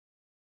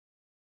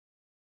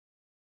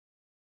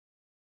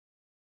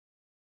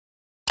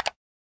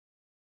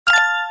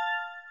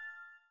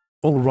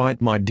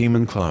Alright, my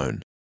demon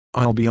clone.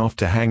 I'll be off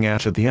to hang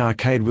out at the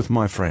arcade with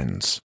my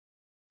friends.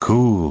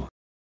 Cool.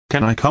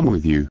 Can I come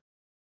with you?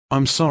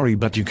 I'm sorry,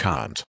 but you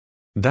can't.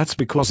 That's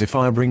because if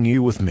I bring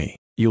you with me,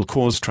 you'll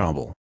cause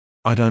trouble.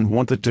 I don't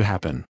want that to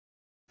happen.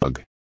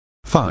 Ugh.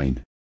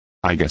 Fine.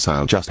 I guess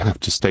I'll just have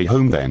to stay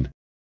home then.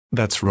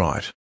 That's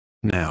right.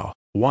 Now,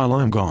 while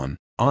I'm gone,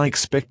 I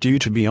expect you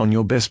to be on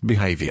your best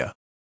behavior.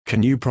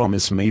 Can you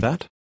promise me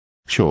that?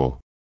 Sure.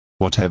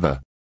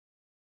 Whatever.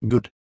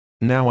 Good.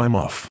 Now I'm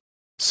off.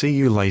 See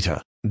you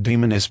later,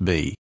 Demon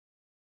SB.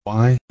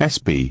 Why,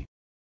 SB?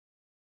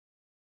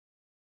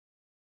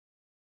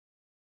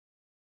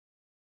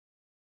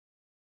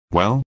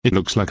 Well, it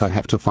looks like I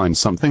have to find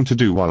something to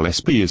do while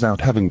SB is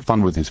out having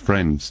fun with his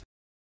friends.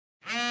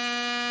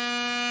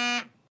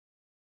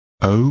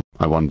 Oh,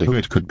 I wonder who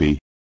it could be.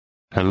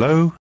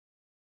 Hello?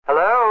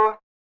 Hello?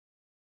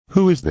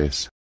 Who is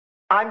this?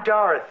 I'm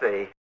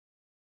Dorothy.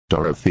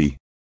 Dorothy.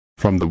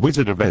 From the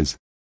Wizard of Oz.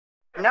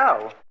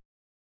 No.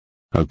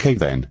 Okay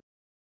then.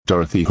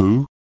 Dorothy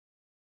who?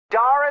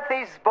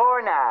 Dorothy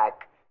Zbornak.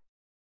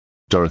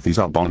 Dorothy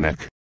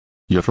Zbornak.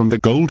 You're from the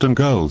Golden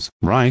Girls,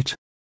 right?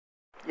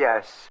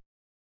 Yes.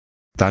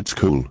 That's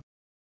cool.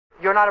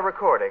 You're not a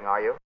recording,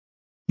 are you?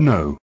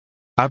 No.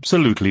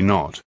 Absolutely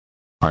not.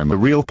 I'm a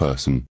real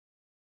person.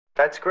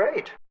 That's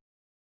great.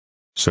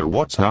 So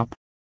what's up?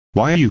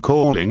 Why are you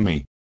calling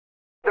me?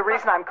 The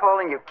reason I'm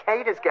calling you,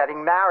 Kate is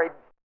getting married.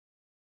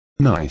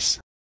 Nice.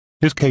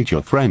 Is Kate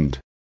your friend?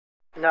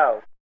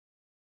 No.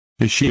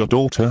 Is she your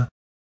daughter?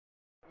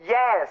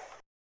 Yes.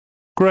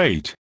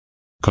 Great.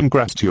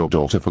 Congrats to your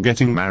daughter for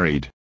getting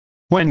married.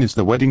 When is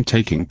the wedding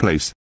taking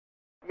place?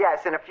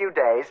 Yes, in a few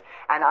days,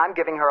 and I'm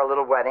giving her a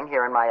little wedding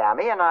here in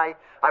Miami, and I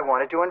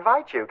wanted to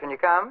invite you. Can you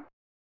come?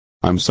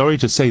 I'm sorry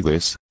to say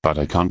this, but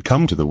I can't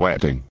come to the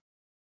wedding.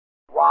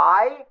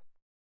 Why?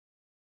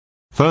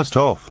 First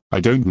off, I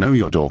don't know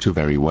your daughter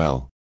very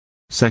well.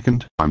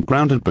 Second, I'm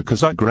grounded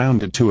because I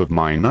grounded two of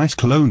my nice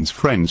clones'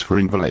 friends for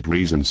invalid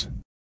reasons.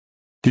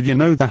 Did you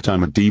know that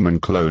I'm a demon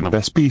clone of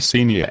SB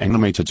Senior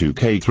Animator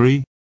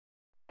 2K3?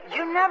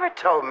 You never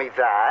told me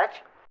that.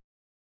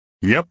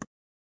 Yep.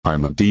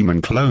 I'm a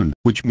demon clone,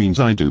 which means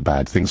I do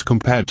bad things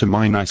compared to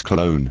my nice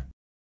clone.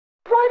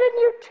 Why didn't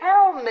you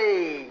tell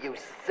me, you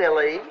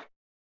silly?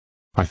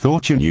 I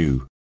thought you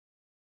knew.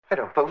 I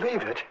don't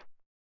believe it.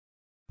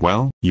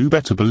 Well, you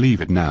better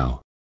believe it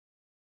now.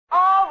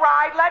 All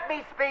right, let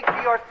me speak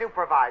to your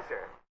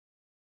supervisor.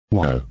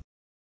 Whoa.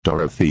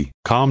 Dorothy,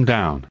 calm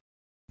down.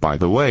 By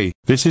the way,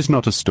 this is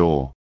not a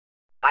store.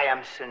 I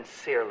am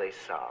sincerely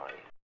sorry.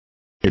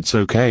 It's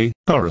okay,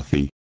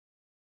 Dorothy.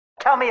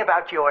 Tell me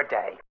about your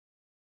day.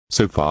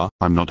 So far,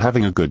 I'm not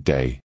having a good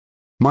day.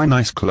 My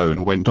nice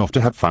clone went off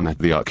to have fun at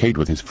the arcade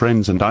with his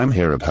friends and I'm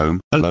here at home,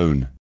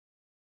 alone.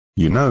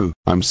 You know,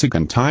 I'm sick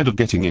and tired of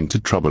getting into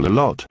trouble a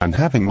lot and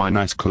having my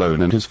nice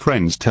clone and his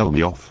friends tell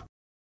me off.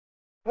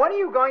 When are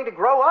you going to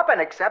grow up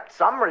and accept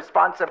some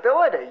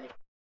responsibility?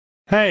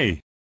 Hey!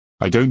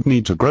 I don't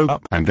need to grow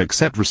up and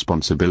accept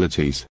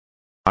responsibilities.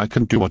 I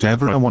can do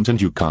whatever I want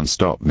and you can't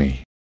stop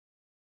me.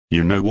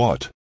 You know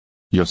what?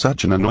 You're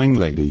such an annoying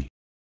lady.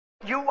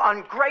 You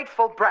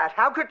ungrateful brat,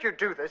 how could you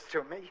do this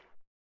to me?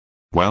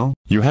 Well,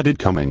 you had it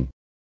coming.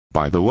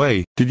 By the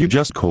way, did you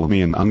just call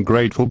me an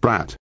ungrateful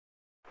brat?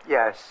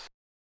 Yes.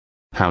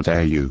 How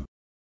dare you?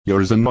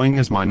 You're as annoying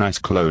as my nice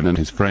clone and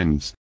his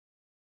friends.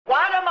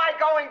 What am I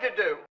going to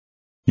do?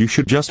 You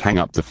should just hang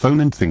up the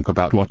phone and think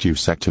about what you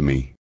said to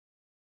me.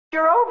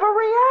 You're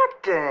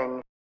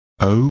overreacting.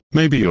 Oh,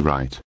 maybe you're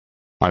right.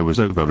 I was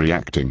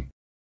overreacting.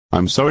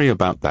 I'm sorry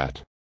about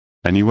that.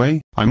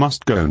 Anyway, I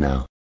must go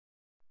now.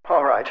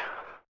 All right.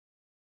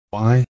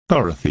 Bye,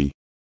 Dorothy.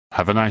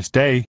 Have a nice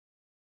day.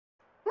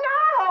 No,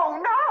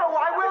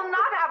 I will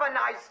not have a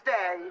nice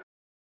day.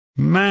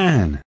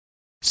 Man!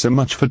 So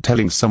much for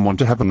telling someone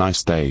to have a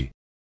nice day.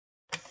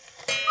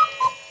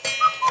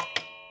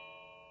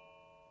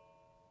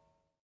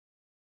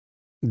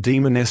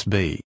 Demon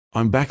SB,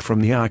 I'm back from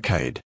the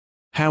arcade.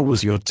 How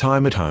was your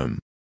time at home?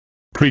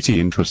 Pretty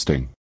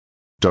interesting.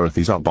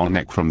 Dorothy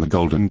Zbornak from the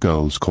Golden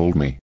Girls called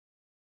me.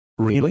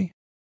 Really?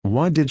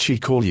 Why did she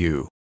call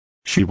you?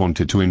 She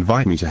wanted to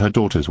invite me to her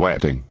daughter's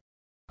wedding.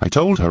 I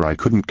told her I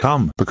couldn't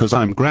come because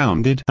I'm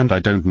grounded and I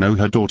don't know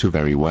her daughter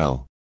very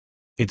well.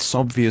 It's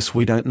obvious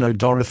we don't know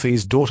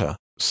Dorothy's daughter,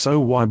 so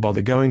why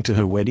bother going to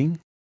her wedding?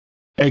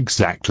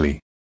 Exactly.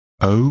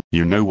 Oh,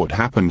 you know what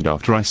happened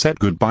after I said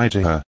goodbye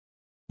to her?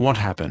 What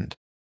happened?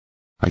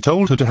 I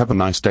told her to have a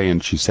nice day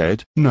and she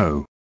said,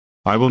 no.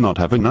 I will not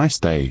have a nice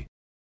day.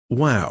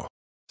 Wow.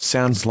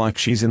 Sounds like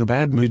she's in a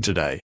bad mood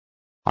today.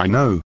 I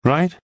know,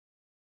 right?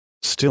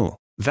 Still,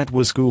 that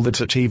was cool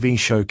that a TV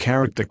show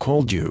character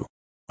called you.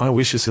 I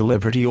wish a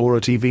celebrity or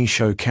a TV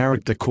show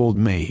character called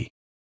me.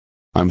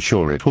 I'm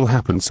sure it will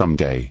happen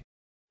someday.